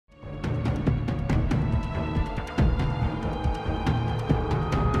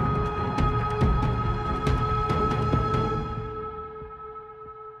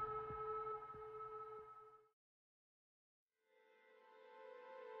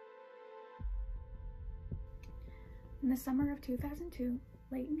In the summer of 2002,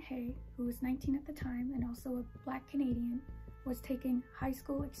 Leighton Hay, who was 19 at the time and also a Black Canadian, was taking high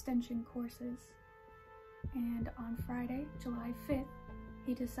school extension courses. And on Friday, July 5th,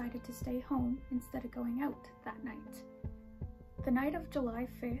 he decided to stay home instead of going out that night. The night of July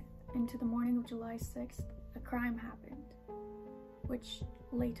 5th into the morning of July 6th, a crime happened, which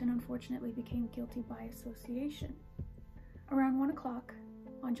Leighton unfortunately became guilty by association. Around 1 o'clock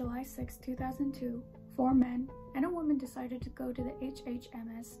on July 6, 2002, 4 men and a woman decided to go to the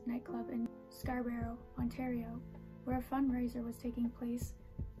HHMS nightclub in Scarborough, Ontario, where a fundraiser was taking place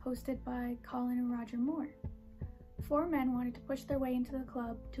hosted by Colin and Roger Moore. 4 men wanted to push their way into the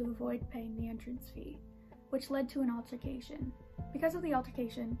club to avoid paying the entrance fee, which led to an altercation. Because of the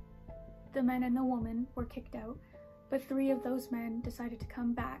altercation, the men and the woman were kicked out, but 3 of those men decided to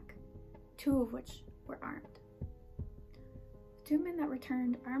come back, 2 of which were armed. The 2 men that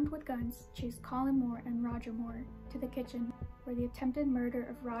returned armed with guns chased Colin Moore and Roger Moore to the kitchen where the attempted murder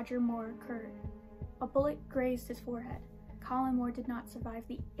of Roger Moore occurred. A bullet grazed his forehead. Colin Moore did not survive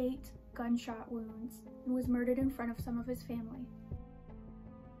the 8 gunshot wounds and was murdered in front of some of his family.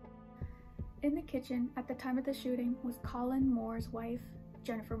 In the kitchen at the time of the shooting was Colin Moore's wife,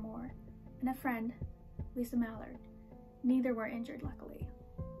 Jennifer Moore, and a friend, Lisa Mallard. Neither were injured, luckily.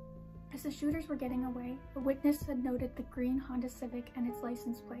 As the shooters were getting away, a witness had noted the green Honda Civic and its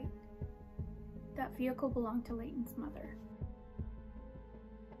license plate. That vehicle belonged to Leighton's mother.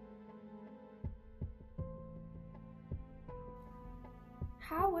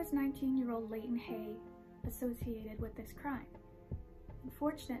 How was 19-year-old Leighton Hay associated with this crime?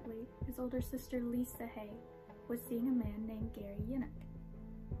 Unfortunately, his older sister Lisa Hay was seeing a man named Gary Yunick.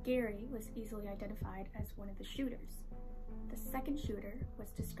 Gary was easily identified as one of the shooters. The second shooter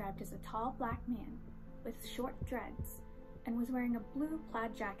was described as a tall black man with short dreads and was wearing a blue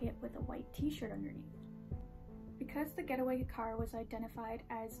plaid jacket with a white t-shirt underneath. Because the getaway car was identified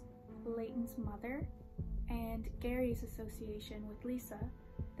as Leighton's mother and Gary's association with Lisa,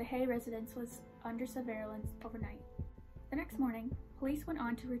 the Hay residence was under surveillance overnight. The next morning, police went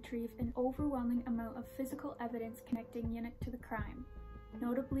on to retrieve an overwhelming amount of physical evidence connecting Yunick to the crime,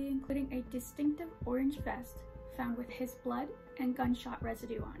 notably including a distinctive orange vest found with his blood and gunshot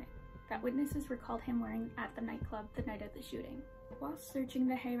residue on it that witnesses recalled him wearing at the nightclub the night of the shooting. While searching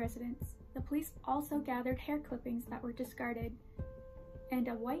the Hay residence, the police also gathered hair clippings that were discarded and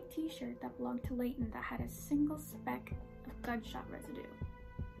a white t-shirt that belonged to Leighton that had a single speck of gunshot residue.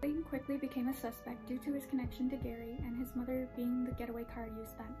 Leighton quickly became a suspect due to his connection to Gary and his mother being the getaway car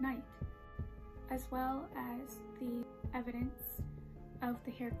used that night, as well as the evidence of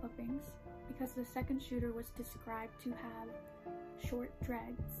the hair clippings, because the second shooter was described to have short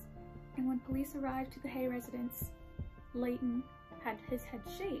dreads. And when police arrived to the Hay residence, Leighton had his head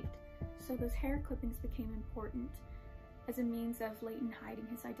shaved, so those hair clippings became important as a means of Leighton hiding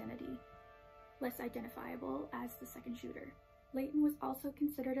his identity, less identifiable as the second shooter. Leighton was also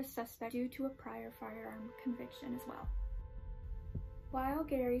considered a suspect due to a prior firearm conviction as well. While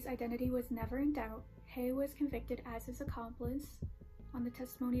Gary's identity was never in doubt, Hay was convicted as his accomplice on the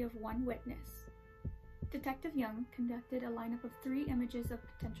testimony of one witness. Detective Young conducted a lineup of 3 images of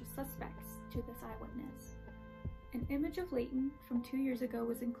potential suspects to this eyewitness. An image of Leighton from 2 years ago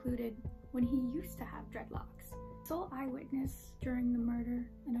was included when he used to have dreadlocks. Sole eyewitness during the murder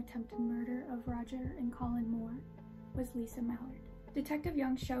and attempted murder of Roger and Colin Moore was Lisa Mallard. Detective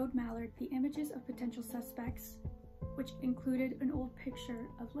Young showed Mallard the images of potential suspects, which included an old picture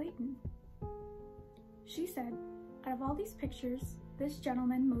of Leighton. She said, "Out of all these pictures, this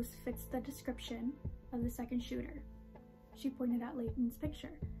gentleman most fits the description of the second shooter." She pointed at Leighton's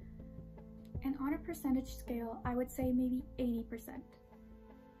picture. And on a percentage scale, I would say maybe 80%.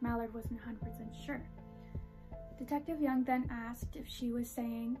 Mallard wasn't 100% sure. Detective Young then asked if she was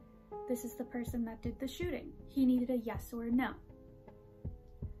saying, "This is the person that did the shooting." He needed a yes or a no.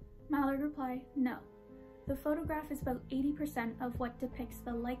 Mallard replied, "No. The photograph is about 80% of what depicts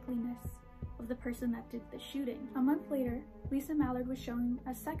the likeliness of the person that did the shooting." A month later, Lisa Mallard was showing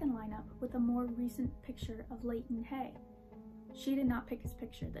a second lineup with a more recent picture of Leighton Hay. She did not pick his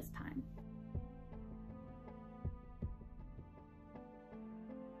picture this time.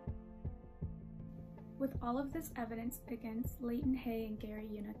 With all of this evidence against Leighton Hay and Gary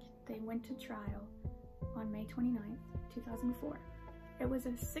Yunick, they went to trial on May 29, 2004. It was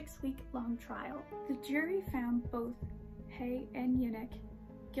a 6-week-long trial. The jury found both Hay and Yunick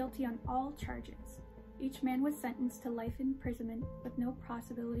guilty on all charges. Each man was sentenced to life imprisonment with no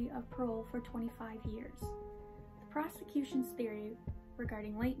possibility of parole for 25 years. The prosecution's theory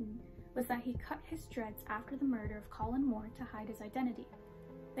regarding Leighton was that he cut his dreads after the murder of Colin Moore to hide his identity.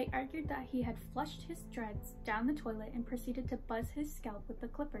 They argued that he had flushed his dreads down the toilet and proceeded to buzz his scalp with the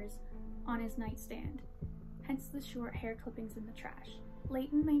clippers on his nightstand, hence the short hair clippings in the trash.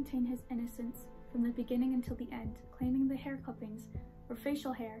 Leighton maintained his innocence from the beginning until the end, claiming the hair clippings were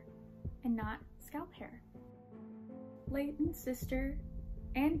facial hair and not scalp hair. Leighton's sister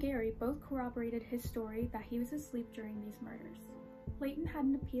and Gary both corroborated his story that he was asleep during these murders. Leighton had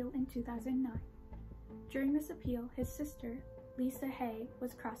an appeal in 2009. During this appeal, his sister, Lisa Hay,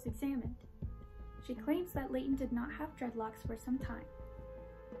 was cross-examined. She claims that Leighton did not have dreadlocks for some time.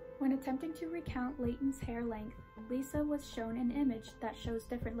 When attempting to recount Leighton's hair length, Lisa was shown an image that shows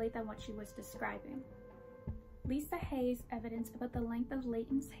differently than what she was describing. Lisa Hay's evidence about the length of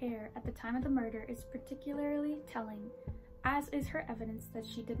Leighton's hair at the time of the murder is particularly telling, as is her evidence that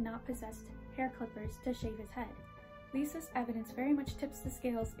she did not possess hair clippers to shave his head. Lisa's evidence very much tips the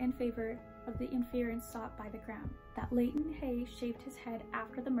scales in favor of the inference sought by the Crown, that Leighton Hay shaved his head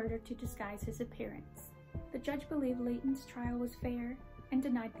after the murder to disguise his appearance. The judge believed Leighton's trial was fair and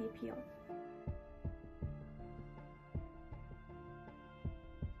denied the appeal.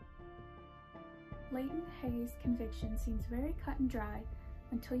 Leighton Hay's conviction seems very cut and dry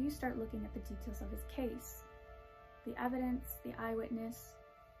until you start looking at the details of his case, the evidence, the eyewitness,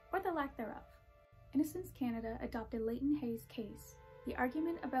 or the lack thereof. Innocence Canada adopted Leighton Hay's case. The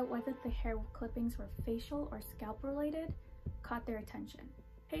argument about whether the hair clippings were facial or scalp related caught their attention.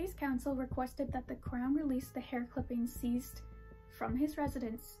 Hay's counsel requested that the Crown release the hair clippings seized from his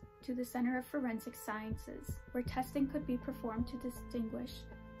residence to the Center of Forensic Sciences, where testing could be performed to distinguish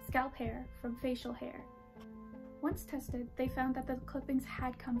scalp hair from facial hair. Once tested, they found that the clippings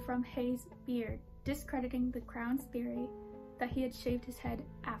had come from Hay's beard, discrediting the Crown's theory that he had shaved his head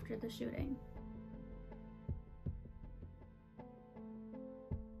after the shooting.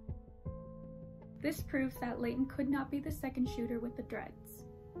 This proves that Leighton could not be the second shooter with the dreads.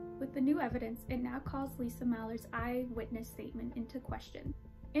 With the new evidence, it now calls Lisa Mallard's eyewitness statement into question.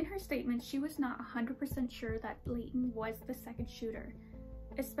 In her statement, she was not 100% sure that Leighton was the second shooter,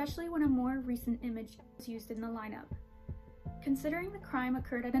 especially when a more recent image is used in the lineup. Considering the crime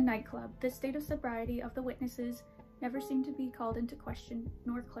occurred at a nightclub, the state of sobriety of the witnesses never seemed to be called into question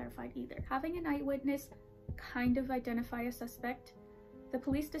nor clarified either. Having an eyewitness kind of identify a suspect, the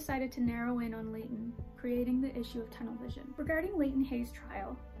police decided to narrow in on Leighton, creating the issue of tunnel vision. Regarding Leighton Hay's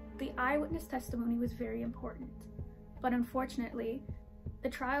trial, the eyewitness testimony was very important, but unfortunately, the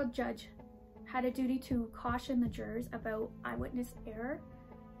trial judge had a duty to caution the jurors about eyewitness error,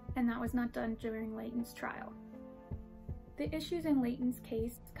 and that was not done during Leighton's trial. The issues in Leighton's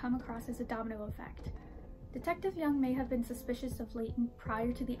case come across as a domino effect. Detective Young may have been suspicious of Leighton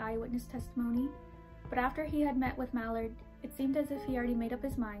prior to the eyewitness testimony, but after he had met with Mallard, it seemed as if he already made up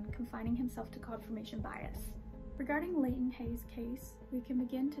his mind, confining himself to confirmation bias. Regarding Leighton Hay's case, we can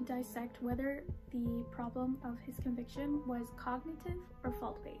begin to dissect whether the problem of his conviction was cognitive or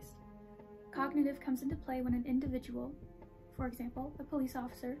fault-based. Cognitive comes into play when an individual, for example, a police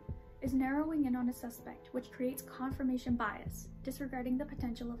officer, is narrowing in on a suspect, which creates confirmation bias, disregarding the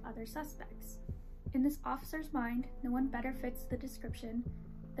potential of other suspects. In this officer's mind, no one better fits the description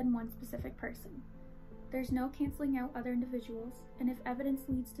than one specific person. There's no canceling out other individuals, and if evidence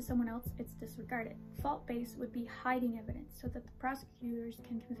leads to someone else, it's disregarded. Fault-based would be hiding evidence so that the prosecutors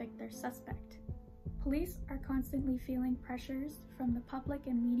can convict their suspect. Police are constantly feeling pressures from the public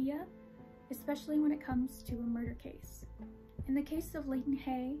and media, especially when it comes to a murder case. In the case of Leighton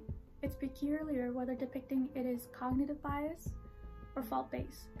Hay, it's peculiar whether depicting it as cognitive bias or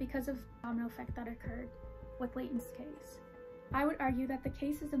fault-based because of the domino effect that occurred with Leighton's case. I would argue that the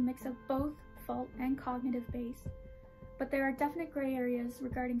case is a mix of both fault and cognitive based, but there are definite gray areas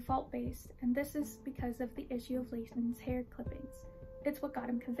regarding fault based, and this is because of the issue of Leighton's hair clippings. It's what got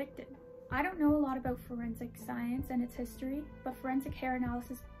him convicted. I don't know a lot about forensic science and its history, but forensic hair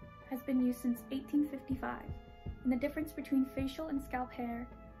analysis has been used since 1855, and the difference between facial and scalp hair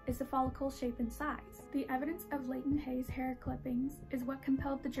is the follicle shape and size. The evidence of Leighton Hay's hair clippings is what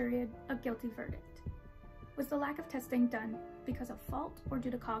compelled the jury a guilty verdict. Was the lack of testing done because of fault or due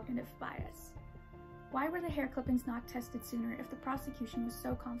to cognitive bias? Why were the hair clippings not tested sooner if the prosecution was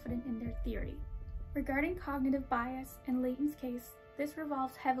so confident in their theory? Regarding cognitive bias in Leighton's case, this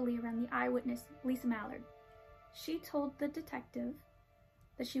revolves heavily around the eyewitness, Lisa Mallard. She told the detective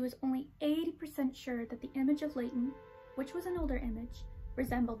that she was only 80% sure that the image of Leighton, which was an older image,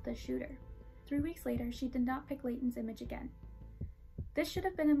 resembled the shooter. 3 weeks later, she did not pick Leighton's image again. This should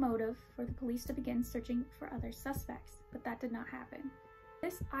have been a motive for the police to begin searching for other suspects, but that did not happen.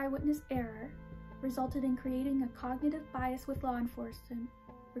 This eyewitness error resulted in creating a cognitive bias with law enforcement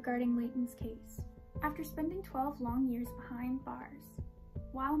regarding Leighton's case. After spending 12 long years behind bars,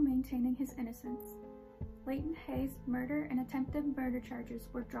 while maintaining his innocence. Leighton Hay's murder and attempted murder charges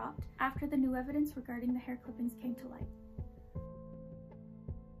were dropped after the new evidence regarding the hair clippings came to light.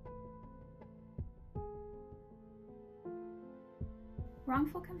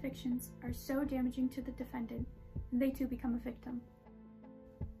 Wrongful convictions are so damaging to the defendant, and they too become a victim.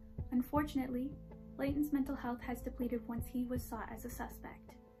 Unfortunately, Leighton's mental health has depleted once he was sought as a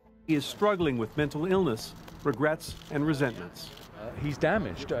suspect. He is struggling with mental illness, regrets, and resentments. He's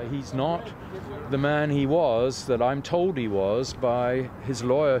damaged. He's not the man he was, that I'm told he was by his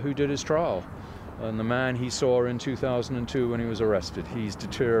lawyer who did his trial, and the man he saw in 2002 when he was arrested. He's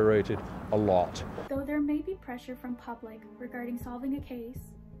deteriorated a lot. Though there may be pressure from public regarding solving a case,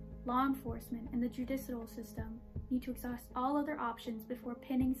 law enforcement and the judicial system need to exhaust all other options before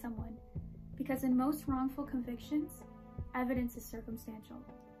pinning someone, because in most wrongful convictions, evidence is circumstantial.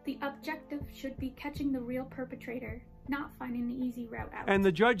 The objective should be catching the real perpetrator, not finding the easy route out. And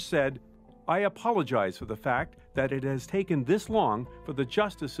the judge said, "I apologize for the fact that it has taken this long for the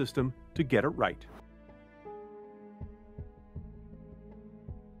justice system to get it right."